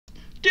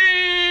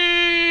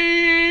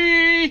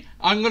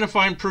I'm going to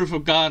find proof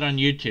of God on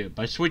YouTube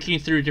by switching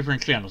through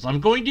different channels. I'm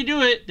going to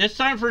do it this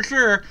time for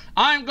sure.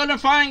 I'm going to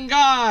find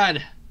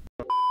God.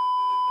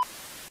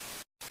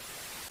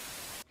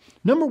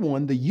 Number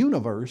one, the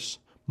universe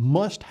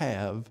must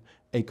have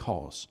a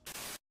cause.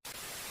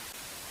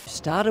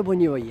 Started when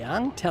you were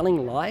young,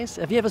 telling lies?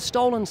 Have you ever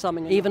stolen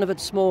something, even if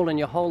it's small, in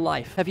your whole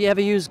life? Have you ever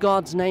used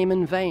God's name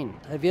in vain?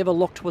 Have you ever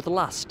looked with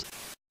lust?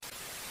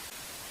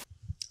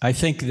 I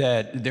think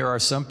that there are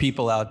some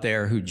people out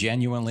there who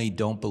genuinely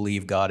don't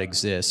believe God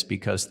exists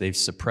because they've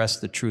suppressed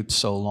the truth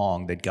so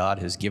long that God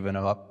has given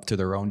up to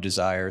their own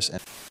desires.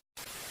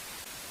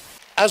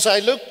 As I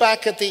look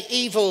back at the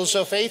evils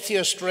of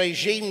atheist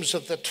regimes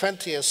of the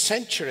 20th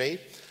century,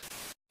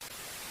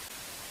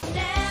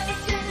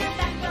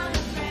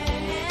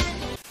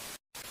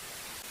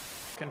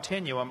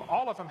 continuum,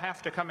 all of them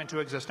have to come into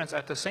existence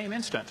at the same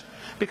instant.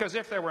 Because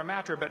if there were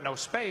matter but no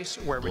space,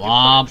 where would you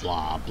blah, put it?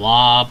 blah,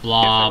 blah,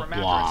 blah,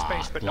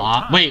 blah,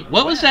 blah. Wait,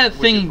 what was that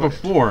thing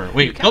before?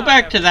 Wait, go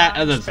back to that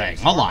other thing.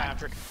 Hold on.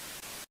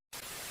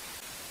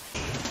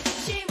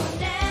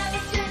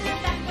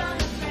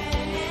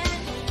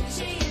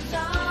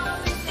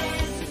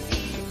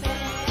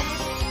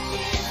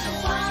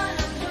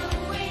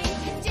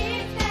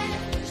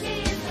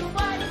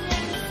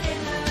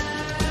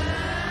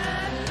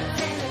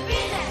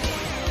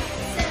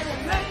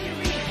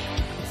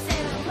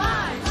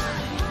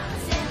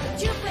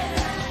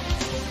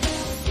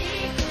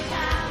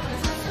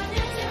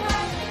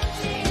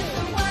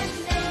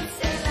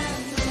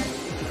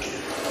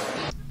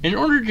 In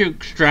order to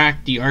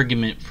extract the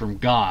argument from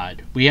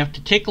God, we have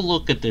to take a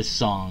look at this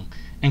song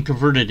and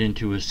convert it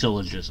into a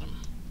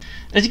syllogism.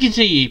 As you can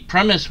see,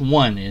 premise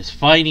 1 is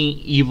fighting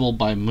evil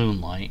by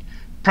moonlight,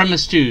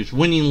 premise 2 is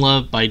winning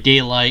love by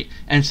daylight,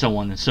 and so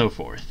on and so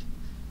forth.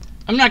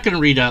 I'm not going to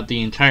read out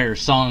the entire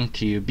song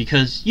to you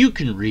because you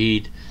can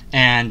read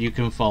and you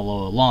can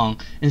follow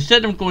along.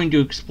 Instead, I'm going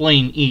to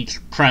explain each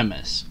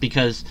premise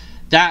because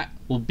that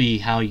will be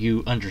how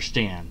you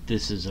understand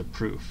this is a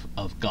proof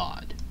of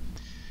God.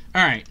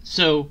 Alright,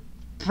 so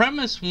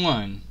premise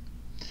 1,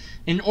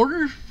 in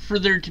order for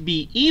there to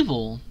be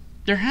evil,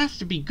 there has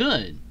to be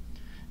good.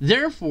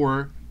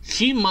 Therefore,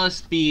 she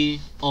must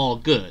be all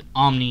good,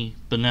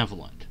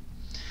 omnibenevolent.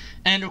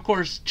 And of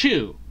course,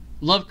 2,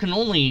 love can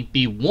only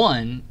be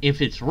one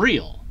if it's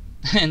real.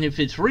 And if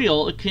it's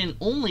real, it can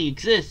only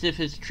exist if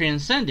it's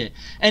transcendent.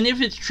 And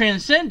if it's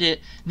transcendent,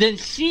 then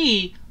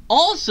she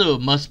also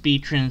must be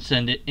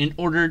transcendent in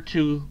order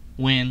to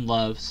win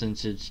love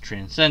since it's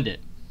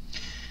transcendent.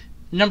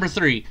 Number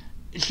 3,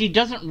 she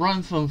doesn't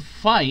run from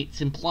fights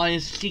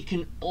implies she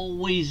can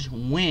always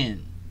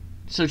win.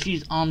 So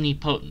she's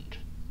omnipotent.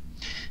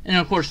 And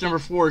of course, number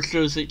 4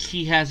 shows that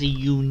she has a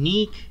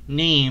unique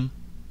name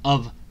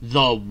of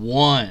the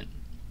One.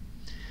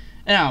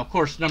 And now, of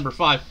course, number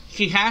 5,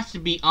 she has to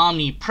be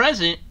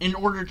omnipresent in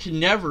order to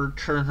never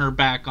turn her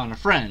back on a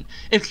friend.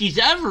 If she's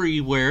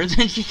everywhere,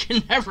 then she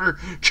can never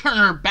turn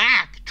her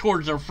back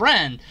towards a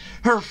friend.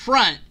 Her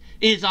front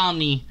is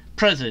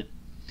omnipresent.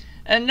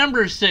 And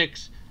number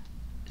 6,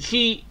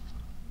 she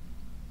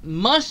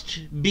must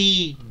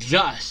be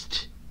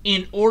just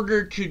in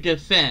order to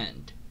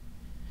defend.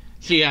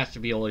 She has to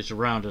be always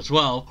around as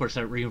well. Of course,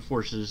 that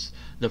reinforces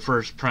the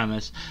first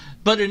premise.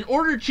 But in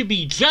order to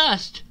be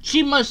just,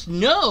 she must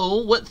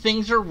know what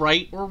things are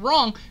right or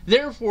wrong.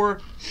 Therefore,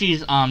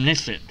 she's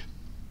omniscient.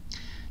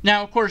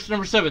 Now, of course,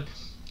 number 7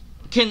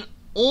 can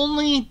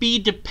only be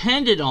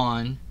depended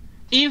on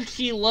if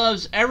she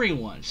loves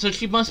everyone. So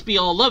she must be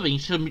all-loving.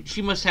 So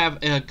she must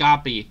have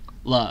agape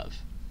love.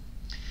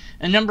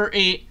 And number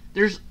 8,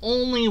 there's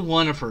only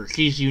one of her.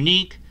 She's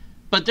unique,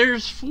 but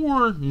there's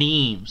 4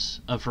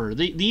 names of her.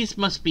 These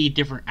must be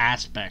different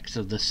aspects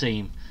of the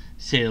same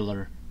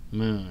Sailor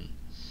Moon.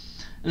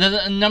 And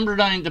then number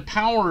 9, the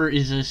power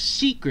is a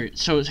secret,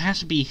 so it has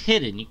to be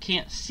hidden. You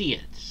can't see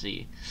it,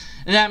 see?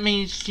 And that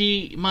means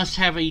she must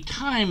have a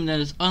time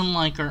that is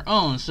unlike our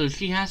own, so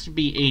she has to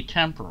be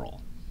atemporal.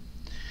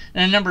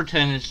 And number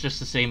 10 is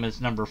just the same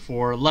as number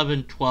 4.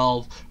 11,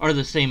 12 are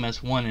the same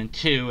as 1 and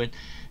 2.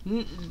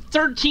 And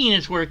 13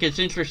 is where it gets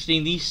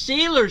interesting. These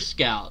Sailor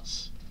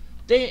Scouts,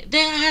 that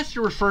has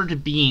to refer to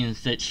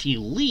beings that she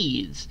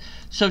leads.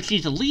 So if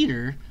she's a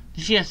leader,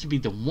 she has to be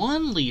the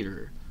one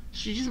leader.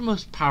 She's the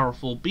most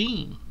powerful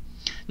being.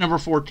 Number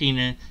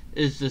 14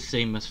 is the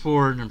same as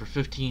 4. Number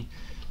 15,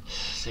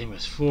 same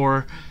as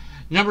 4.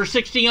 Number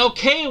 16,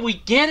 okay, we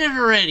get it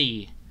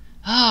already.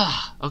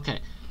 Okay.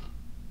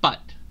 But,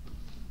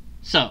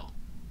 so,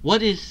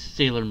 what is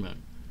Sailor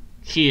Moon?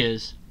 She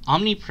is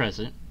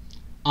omnipresent,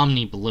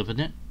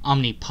 omnibenevolent,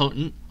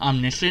 omnipotent,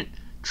 omniscient,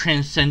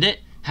 transcendent,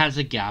 has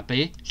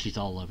agape, she's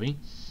all-loving,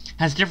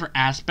 has different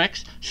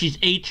aspects, she's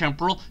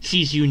atemporal,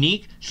 she's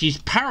unique, she's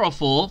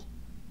powerful.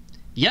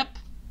 Yep,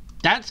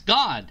 that's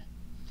God.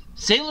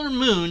 Sailor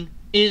Moon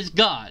is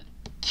God.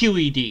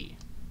 QED.